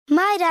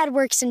My dad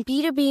works in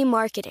B2B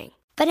marketing,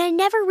 but I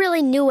never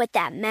really knew what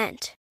that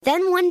meant.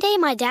 Then one day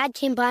my dad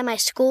came by my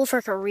school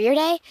for career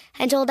day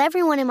and told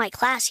everyone in my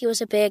class he was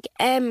a big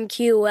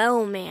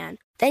MQL man.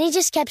 Then he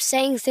just kept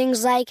saying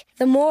things like,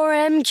 the more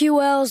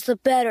MQLs, the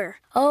better,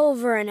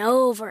 over and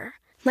over.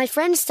 My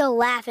friends still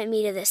laugh at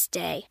me to this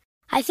day.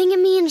 I think it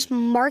means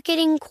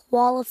marketing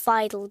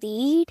qualified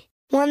lead.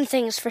 One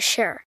thing's for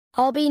sure,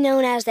 I'll be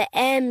known as the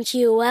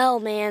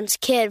MQL man's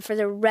kid for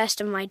the rest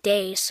of my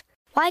days.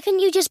 Why couldn't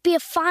you just be a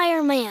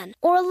fireman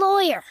or a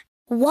lawyer?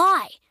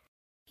 Why?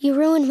 You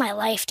ruined my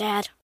life,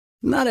 Dad.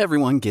 Not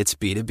everyone gets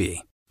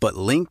B2B, but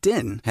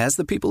LinkedIn has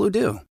the people who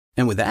do.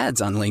 And with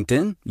ads on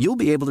LinkedIn, you'll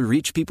be able to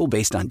reach people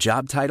based on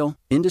job title,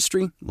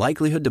 industry,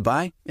 likelihood to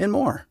buy, and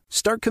more.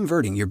 Start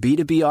converting your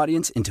B2B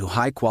audience into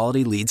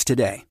high-quality leads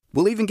today.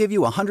 We'll even give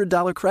you a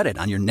 $100 credit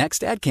on your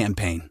next ad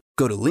campaign.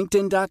 Go to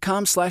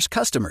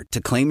linkedin.com/customer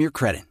to claim your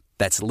credit.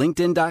 That's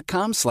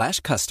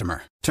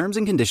linkedin.com/customer. Terms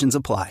and conditions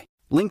apply.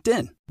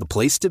 LinkedIn, the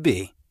place to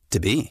be, to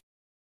be.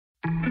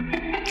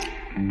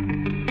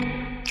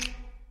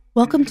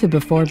 Welcome to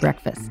Before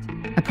Breakfast,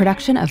 a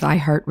production of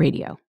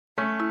iHeartRadio.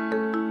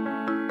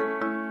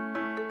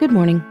 Good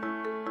morning.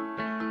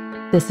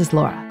 This is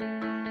Laura.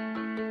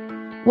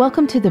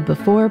 Welcome to the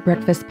Before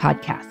Breakfast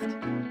podcast.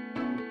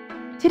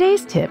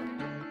 Today's tip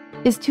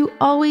is to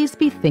always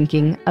be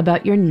thinking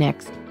about your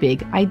next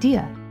big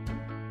idea.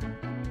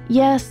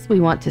 Yes,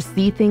 we want to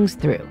see things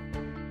through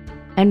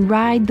and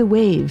ride the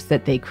waves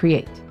that they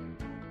create.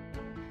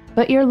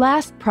 But your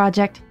last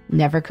project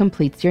never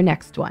completes your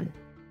next one.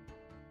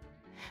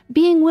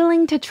 Being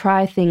willing to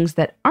try things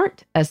that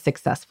aren't as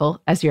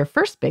successful as your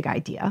first big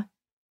idea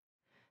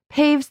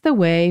paves the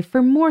way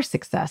for more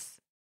success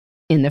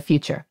in the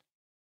future.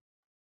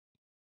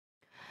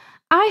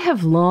 I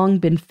have long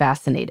been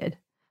fascinated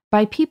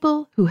by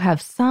people who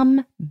have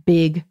some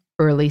big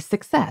early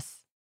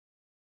success.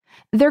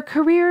 Their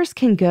careers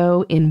can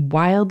go in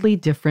wildly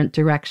different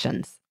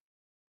directions.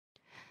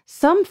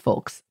 Some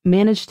folks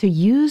manage to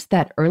use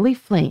that early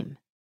flame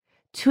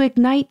to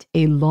ignite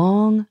a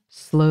long,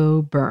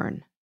 slow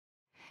burn,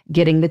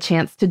 getting the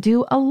chance to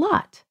do a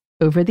lot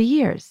over the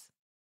years.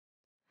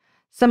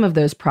 Some of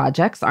those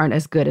projects aren't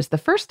as good as the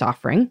first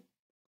offering,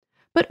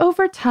 but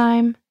over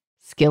time,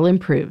 skill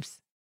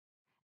improves,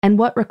 and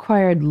what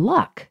required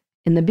luck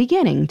in the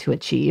beginning to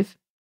achieve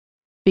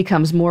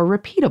becomes more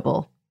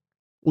repeatable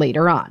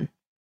later on.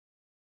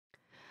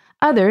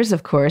 Others,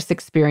 of course,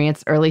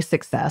 experience early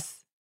success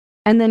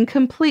and then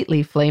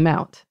completely flame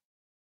out.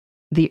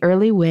 The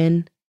early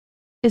win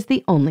is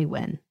the only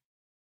win.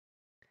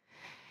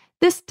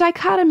 This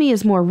dichotomy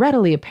is more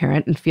readily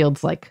apparent in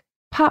fields like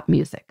pop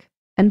music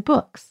and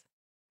books.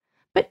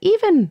 But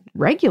even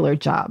regular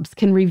jobs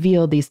can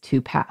reveal these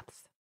two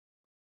paths.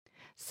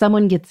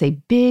 Someone gets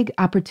a big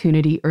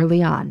opportunity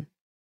early on,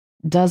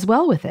 does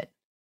well with it,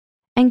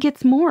 and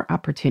gets more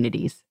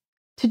opportunities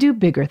to do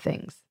bigger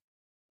things.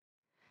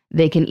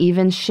 They can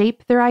even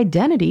shape their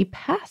identity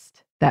past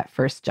that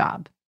first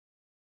job.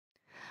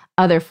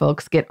 Other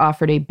folks get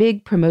offered a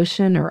big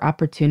promotion or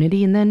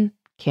opportunity and then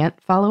can't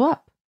follow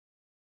up.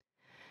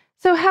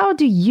 So how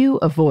do you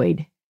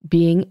avoid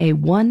being a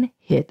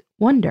one-hit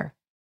wonder?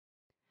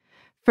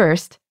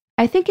 First,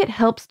 I think it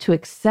helps to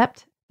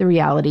accept the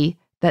reality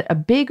that a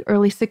big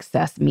early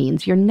success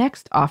means your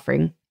next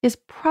offering is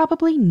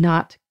probably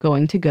not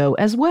going to go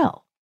as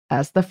well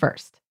as the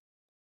first.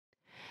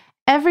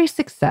 Every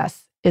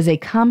success is a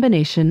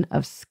combination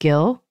of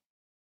skill,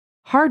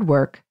 hard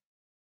work,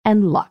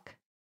 and luck.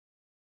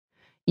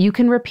 You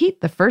can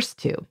repeat the first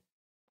two,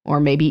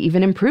 or maybe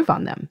even improve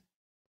on them,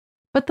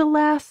 but the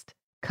last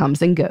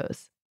comes and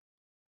goes.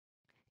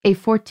 A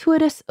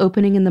fortuitous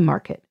opening in the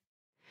market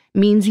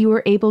means you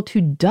were able to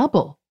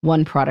double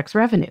one product's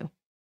revenue.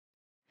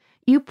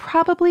 You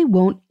probably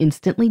won't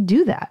instantly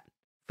do that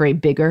for a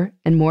bigger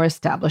and more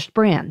established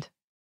brand.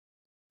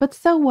 But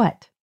so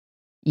what?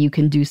 You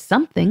can do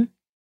something.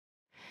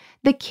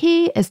 The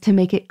key is to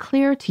make it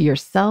clear to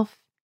yourself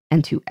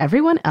and to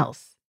everyone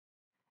else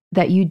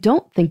that you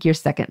don't think your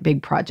second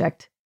big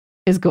project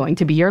is going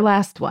to be your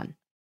last one.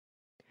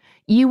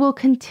 You will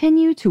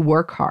continue to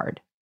work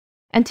hard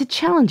and to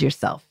challenge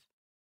yourself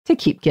to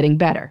keep getting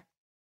better.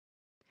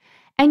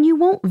 And you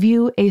won't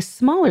view a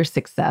smaller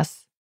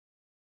success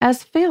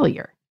as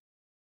failure.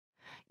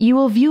 You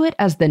will view it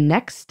as the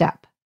next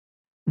step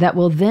that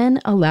will then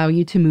allow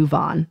you to move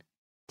on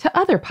to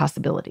other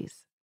possibilities.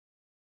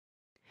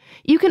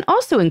 You can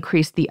also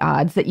increase the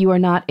odds that you are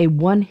not a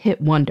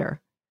one-hit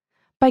wonder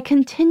by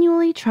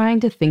continually trying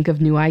to think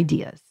of new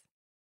ideas.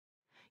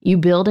 You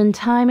build in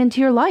time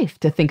into your life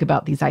to think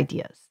about these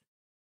ideas.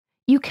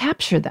 You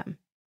capture them.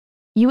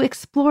 You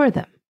explore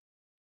them.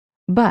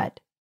 But,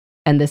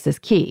 and this is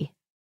key,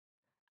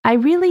 I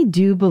really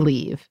do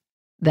believe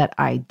that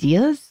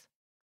ideas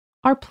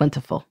are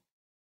plentiful.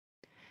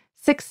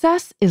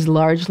 Success is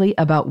largely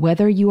about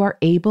whether you are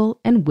able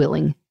and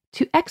willing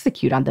to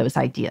execute on those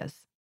ideas.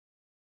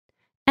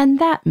 And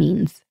that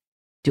means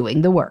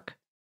doing the work.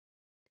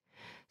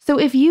 So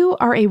if you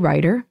are a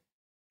writer,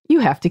 you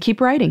have to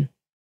keep writing.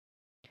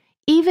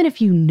 Even if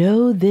you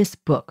know this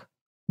book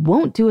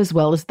won't do as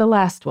well as the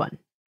last one,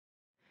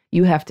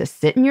 you have to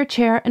sit in your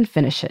chair and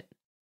finish it,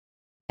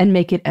 and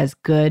make it as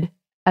good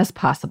as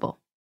possible.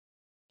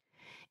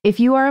 If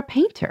you are a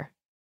painter,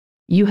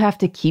 you have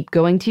to keep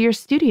going to your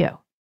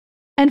studio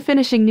and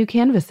finishing new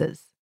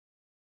canvases.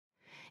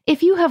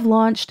 If you have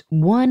launched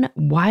one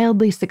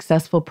wildly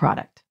successful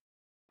product,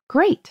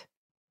 great.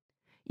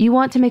 You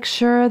want to make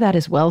sure that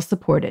is well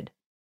supported.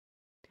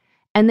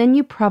 And then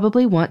you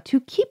probably want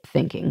to keep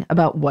thinking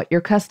about what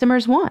your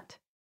customers want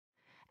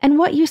and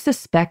what you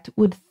suspect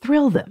would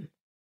thrill them,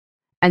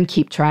 and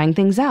keep trying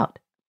things out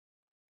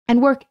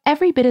and work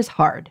every bit as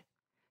hard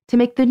to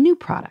make the new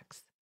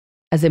products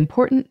as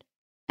important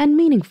and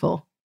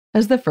meaningful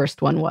as the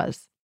first one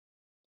was.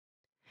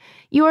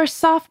 Your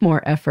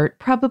sophomore effort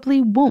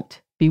probably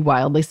won't be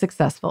wildly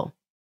successful,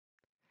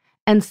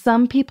 and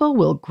some people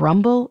will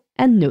grumble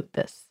and note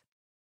this.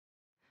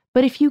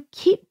 But if you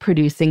keep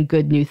producing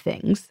good new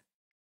things,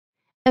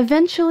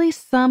 eventually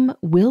some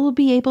will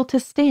be able to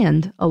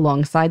stand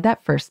alongside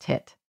that first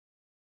hit.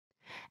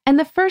 And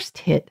the first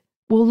hit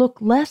will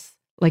look less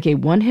like a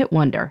one-hit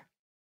wonder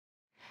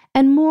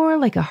and more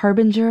like a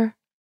harbinger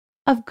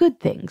of good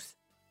things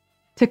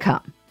to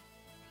come.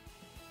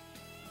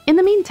 In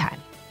the meantime,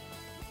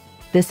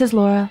 this is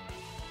Laura.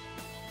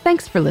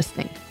 Thanks for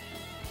listening.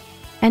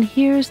 And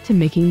here's to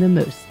making the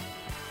most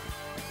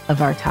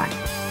of our time.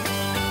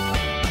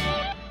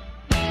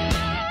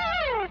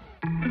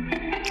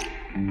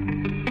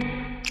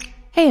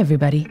 Hey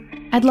everybody,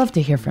 I'd love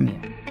to hear from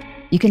you.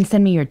 You can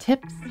send me your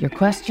tips, your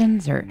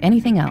questions, or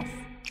anything else.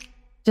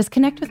 Just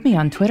connect with me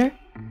on Twitter,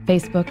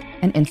 Facebook,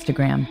 and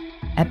Instagram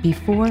at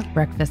Before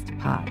Breakfast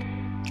Pod.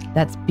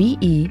 That's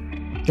BE,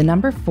 the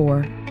number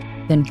 4,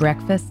 then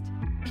breakfast,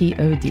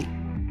 POD.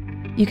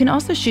 You can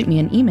also shoot me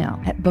an email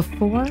at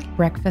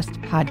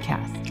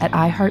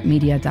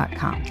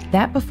beforebreakfastpodcast@iheartmedia.com.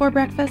 That Before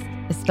Breakfast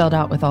is spelled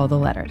out with all the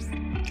letters.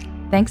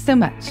 Thanks so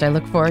much. I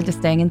look forward to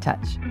staying in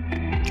touch.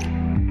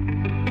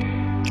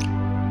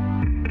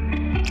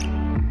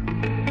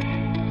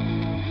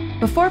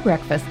 Before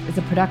Breakfast is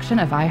a production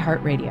of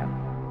iHeartRadio.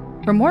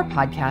 For more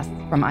podcasts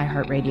from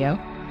iHeartRadio,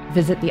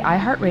 visit the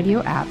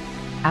iHeartRadio app,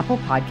 Apple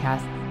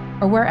Podcasts,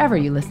 or wherever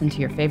you listen to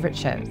your favorite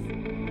shows.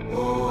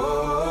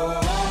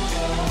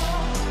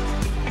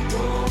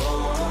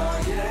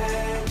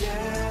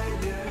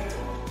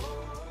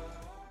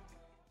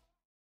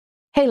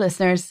 Hey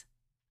listeners,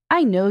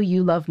 I know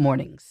you love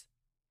mornings.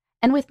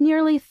 And with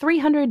nearly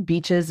 300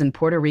 beaches in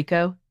Puerto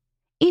Rico,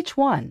 each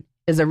one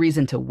is a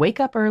reason to wake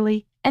up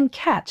early and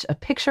catch a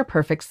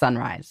picture-perfect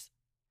sunrise.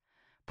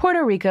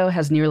 Puerto Rico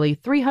has nearly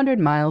 300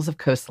 miles of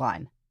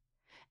coastline,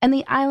 and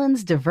the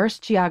island's diverse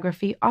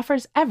geography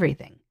offers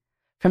everything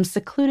from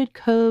secluded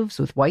coves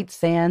with white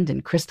sand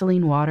and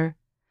crystalline water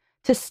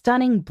to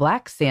stunning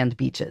black sand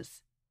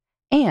beaches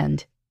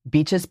and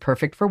beaches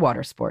perfect for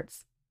water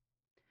sports.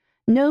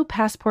 No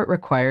passport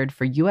required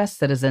for U.S.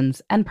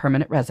 citizens and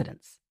permanent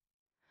residents.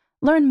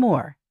 Learn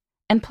more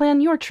and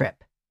plan your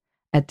trip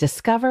at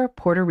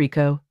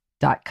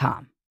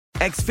discoverpuertorico.com.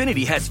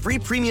 Xfinity has free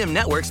premium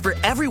networks for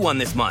everyone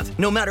this month,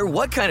 no matter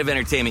what kind of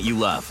entertainment you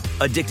love.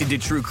 Addicted to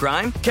true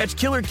crime? Catch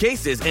killer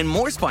cases and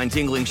more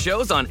spine-tingling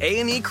shows on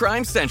A&E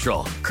Crime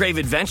Central. Crave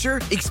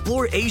adventure?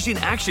 Explore Asian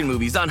action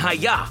movies on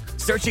Hi-YAH.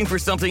 Searching for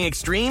something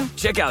extreme?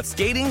 Check out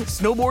skating,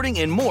 snowboarding,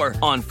 and more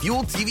on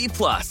Fuel TV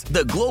Plus,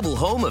 the global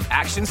home of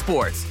action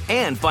sports.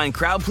 And find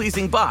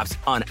crowd-pleasing bops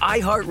on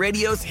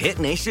iHeartRadio's Hit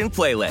Nation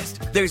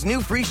playlist. There's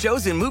new free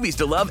shows and movies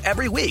to love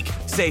every week.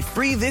 Say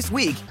free this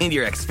week in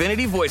your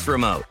Xfinity voice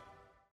remote.